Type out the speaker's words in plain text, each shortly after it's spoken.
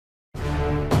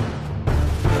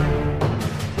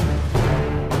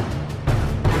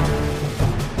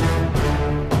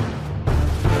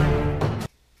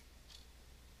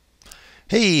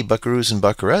Hey, buckaroos and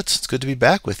buckarettes, it's good to be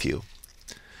back with you.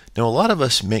 Now, a lot of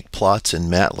us make plots in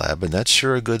MATLAB, and that's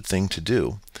sure a good thing to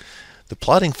do. The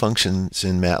plotting functions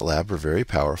in MATLAB are very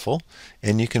powerful,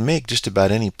 and you can make just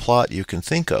about any plot you can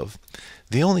think of.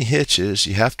 The only hitch is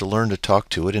you have to learn to talk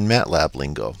to it in MATLAB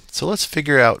lingo. So let's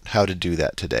figure out how to do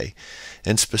that today.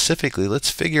 And specifically, let's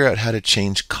figure out how to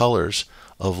change colors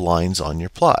of lines on your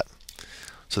plot.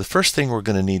 So the first thing we're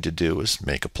going to need to do is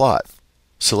make a plot.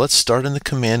 So let's start in the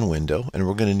command window, and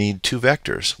we're going to need two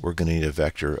vectors. We're going to need a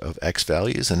vector of x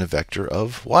values and a vector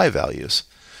of y values.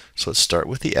 So let's start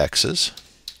with the x's.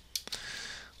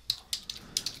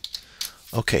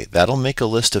 Okay, that'll make a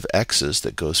list of x's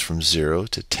that goes from 0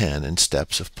 to 10 in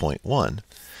steps of 0.1.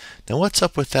 Now what's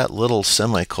up with that little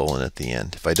semicolon at the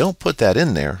end? If I don't put that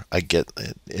in there,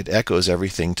 it echoes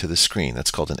everything to the screen.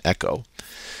 That's called an echo.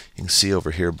 You can see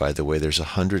over here, by the way, there's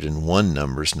 101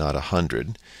 numbers, not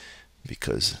 100.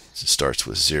 Because it starts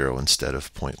with 0 instead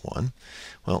of 0.1.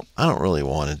 Well, I don't really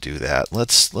want to do that.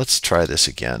 Let's try this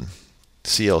again.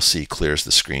 CLC clears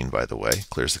the screen, by the way,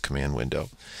 clears the command window.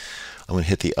 I'm going to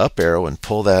hit the up arrow and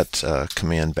pull that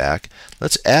command back.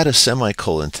 Let's add a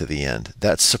semicolon to the end.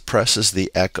 That suppresses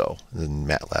the echo in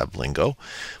MATLAB lingo.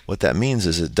 What that means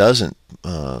is it doesn't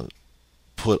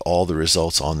put all the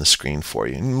results on the screen for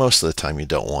you. And most of the time you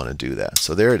don't want to do that.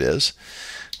 So there it is.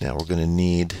 Now we're going to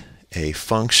need a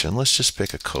function. Let's just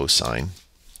pick a cosine.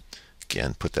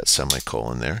 Again, put that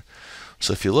semicolon there.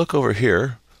 So if you look over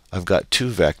here, I've got two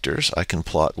vectors. I can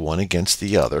plot one against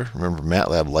the other. Remember,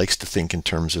 MATLAB likes to think in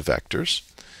terms of vectors.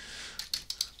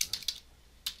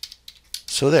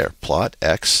 So there, plot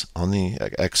x on the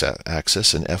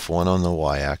x-axis and f1 on the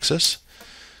y-axis.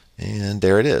 And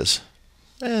there it is.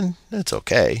 And it's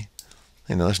okay.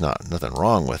 You know, there's nothing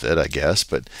wrong with it, I guess,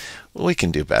 but we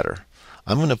can do better.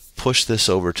 I'm going to push this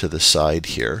over to the side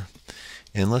here,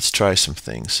 and let's try some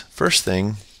things. First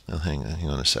thing, hang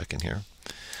on a second here.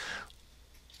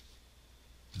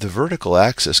 The vertical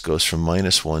axis goes from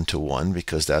 -1 to 1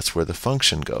 because that's where the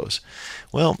function goes.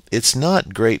 Well, it's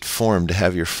not great form to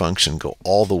have your function go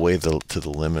all the way to the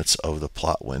limits of the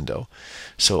plot window.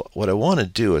 So what I want to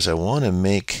do is I want to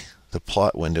make the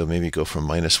plot window maybe go from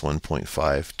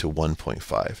 -1.5 to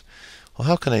 1.5. Well,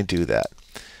 how can I do that?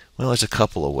 Well, there's a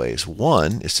couple of ways.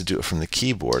 One is to do it from the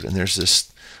keyboard, and there's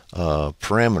this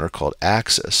parameter called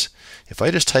axis. If I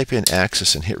just type in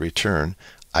axis and hit return,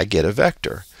 I get a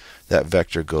vector. That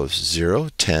vector goes 0,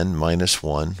 10,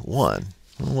 -1, 1.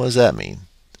 What does that mean?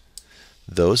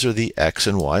 Those are the x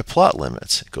and y plot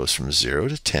limits. It goes from 0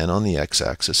 to 10 on the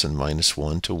x-axis and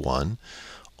 -1 to 1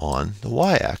 on the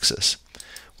y-axis.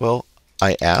 Well,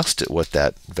 I asked it what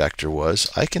that vector was.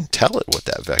 I can tell it what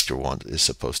that vector is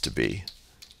supposed to be.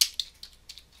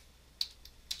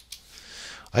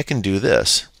 I can do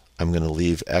this. I'm going to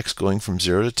leave x going from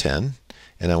 0 to 10,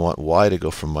 and I want y to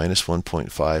go from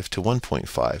 -1.5 to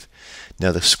 1.5.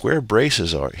 Now the square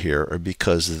braces here are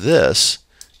because this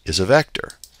is a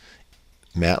vector.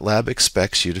 MATLAB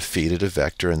expects you to feed it a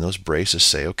vector, and those braces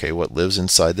say, okay, what lives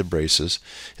inside the braces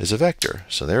is a vector.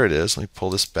 So there it is. Let me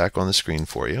pull this back on the screen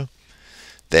for you.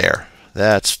 There.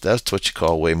 That's what you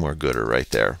call way more gooder right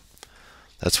there.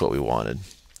 That's what we wanted.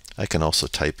 I can also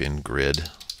type in grid.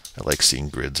 I like seeing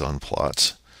grids on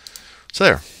plots.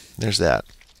 So there's that.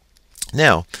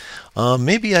 Now,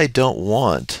 maybe I don't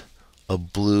want a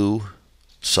blue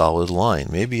solid line.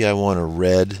 Maybe I want a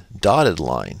red dotted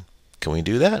line. Can we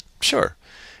do that? Sure.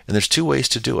 And there's two ways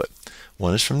to do it.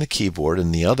 One is from the keyboard,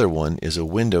 and the other one is a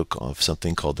window of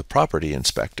something called the property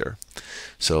inspector.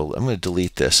 So I'm going to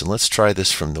delete this, and let's try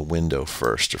this from the window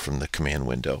first, or from the command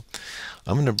window.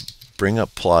 I'm going to bring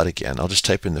up plot again. I'll just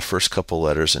type in the first couple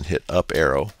letters and hit up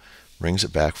arrow. Brings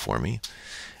it back for me.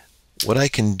 What I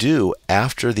can do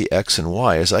after the x and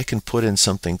y is I can put in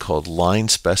something called line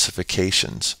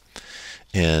specifications.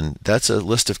 And that's a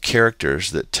list of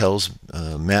characters that tells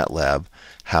MATLAB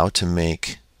how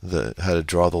to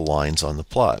draw the lines on the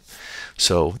plot.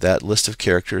 So that list of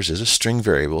characters is a string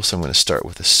variable, so I'm going to start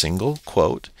with a single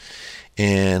quote.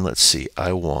 And let's see,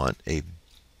 I want a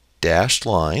dashed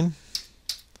line.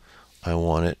 I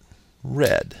want it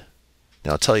red.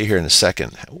 Now I'll tell you here in a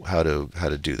second how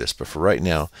to do this, but for right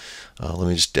now, let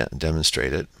me just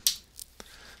demonstrate it.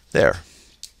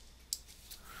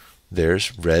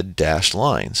 There's red dashed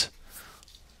lines.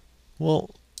 Well,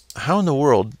 how in the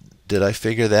world did I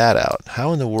figure that out?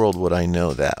 How in the world would I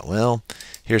know that? Well,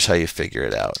 here's how you figure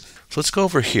it out. So let's go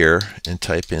over here and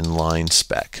type in line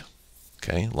spec.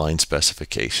 Okay, line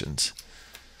specifications.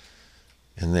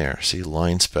 And there, see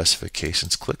line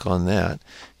specifications. Click on that.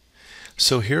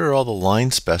 So here are all the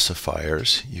line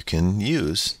specifiers you can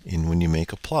use when you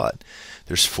make a plot.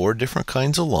 There's 4 different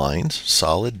kinds of lines: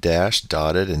 solid, dash,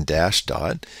 dotted, and dash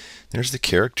dot. There's the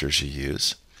characters you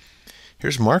use.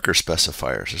 Here's marker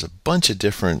specifiers. There's a bunch of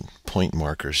different point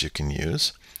markers you can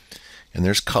use. And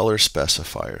there's color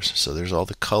specifiers. So there's all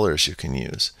the colors you can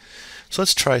use. So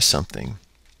let's try something.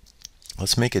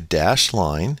 Let's make a dashed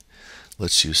line.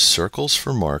 Let's use circles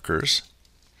for markers.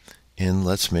 And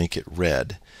let's make it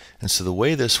red. And so the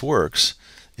way this works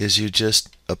is you just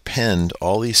append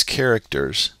all these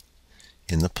characters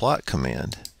in the plot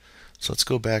command. So let's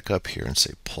go back up here and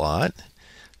say plot,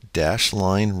 dash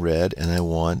line red, and I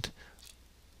want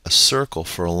a circle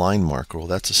for a line marker. Well,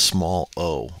 that's a small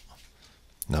o,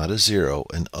 not a 0,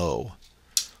 an O.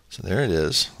 So there it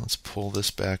is. Let's pull this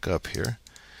back up here.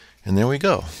 And there we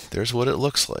go. There's what it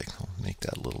looks like. I'll make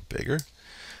that a little bigger.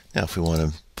 Now if we want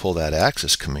to pull that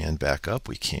axis command back up,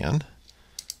 we can.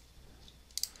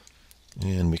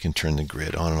 And we can turn the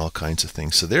grid on and all kinds of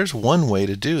things. So there's one way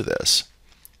to do this.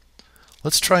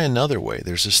 Let's try another way.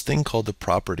 There's this thing called the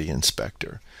property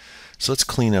inspector. So let's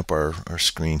clean up our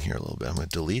screen here a little bit. I'm going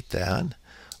to delete that.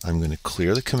 I'm going to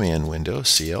clear the command window,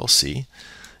 CLC.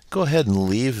 Go ahead and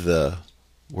leave the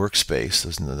workspace,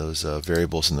 those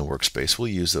variables in the workspace. We'll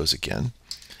use those again.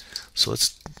 So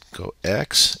let's go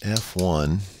X,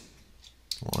 F1,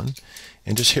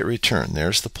 and just hit return.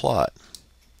 There's the plot,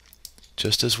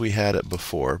 just as we had it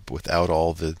before, without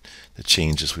all the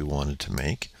changes we wanted to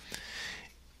make.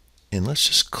 And let's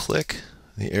just click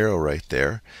the arrow right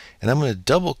there, and I'm going to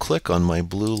double click on my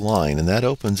blue line, and that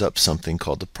opens up something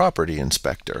called the property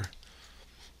inspector.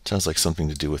 Sounds like something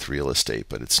to do with real estate,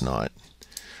 but it's not.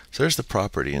 So there's the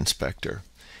property inspector,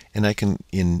 and I can,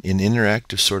 in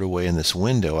interactive sort of way in this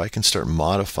window, I can start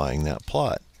modifying that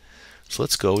plot. So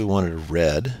let's go. We wanted a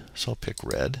red, so I'll pick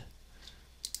red.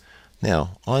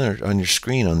 Now on your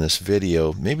screen on this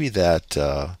video, maybe that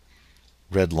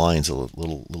red line's a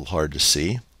little hard to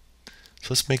see. So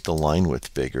let's make the line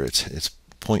width bigger. It's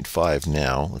 0.5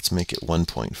 now. Let's make it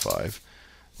 1.5.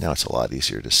 Now it's a lot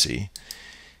easier to see.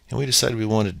 And we decided we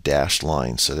wanted dashed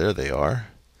lines, so there they are.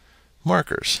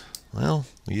 Markers. Well,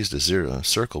 we used a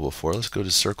circle before. Let's go to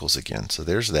circles again. So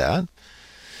there's that.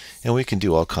 And we can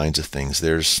do all kinds of things.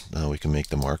 We can make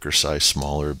the marker size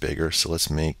smaller or bigger. So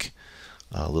let's make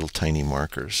little tiny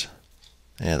markers.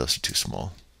 Yeah, those are too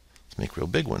small. Let's make real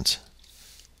big ones.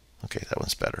 Okay, that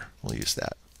one's better. We'll use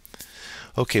that.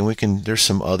 Okay, there's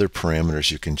some other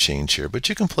parameters you can change here, but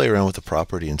you can play around with the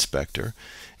property inspector,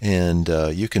 and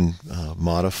you can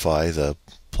modify the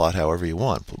plot however you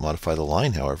want, modify the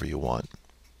line however you want.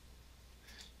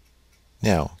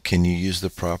 Now, can you use the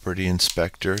property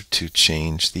inspector to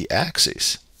change the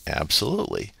axes?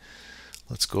 Absolutely.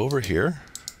 Let's go over here,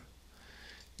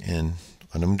 and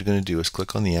what I'm going to do is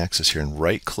click on the axis here and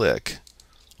right click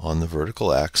on the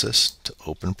vertical axis to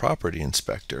open property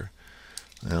inspector.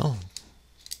 Well,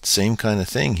 same kind of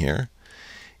thing here.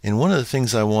 And one of the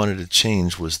things I wanted to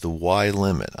change was the Y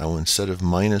limit. Instead of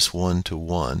 -1 to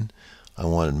 1, I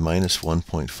wanted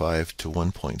 -1.5 to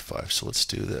 1.5. So let's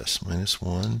do this.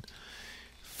 -1,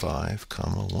 5,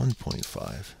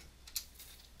 1.5.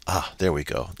 Ah, there we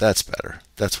go. That's better.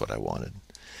 That's what I wanted.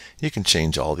 You can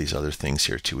change all these other things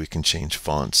here too. We can change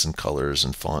fonts and colors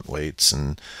and font weights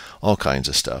and all kinds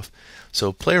of stuff.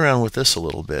 So play around with this a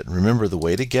little bit. Remember, the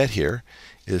way to get here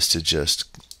is to just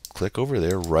click over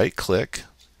there, right click,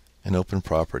 and open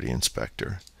property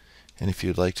inspector. And if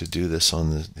you'd like to do this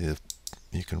on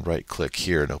you can right click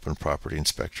here and open property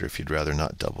inspector if you'd rather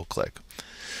not double click.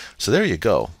 So there you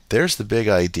go. There's the big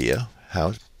idea,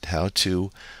 how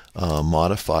to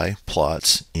modify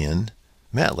plots in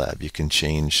MATLAB. You can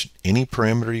change any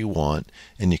parameter you want,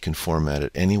 and you can format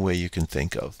it any way you can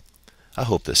think of. I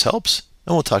hope this helps,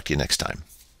 and we'll talk to you next time.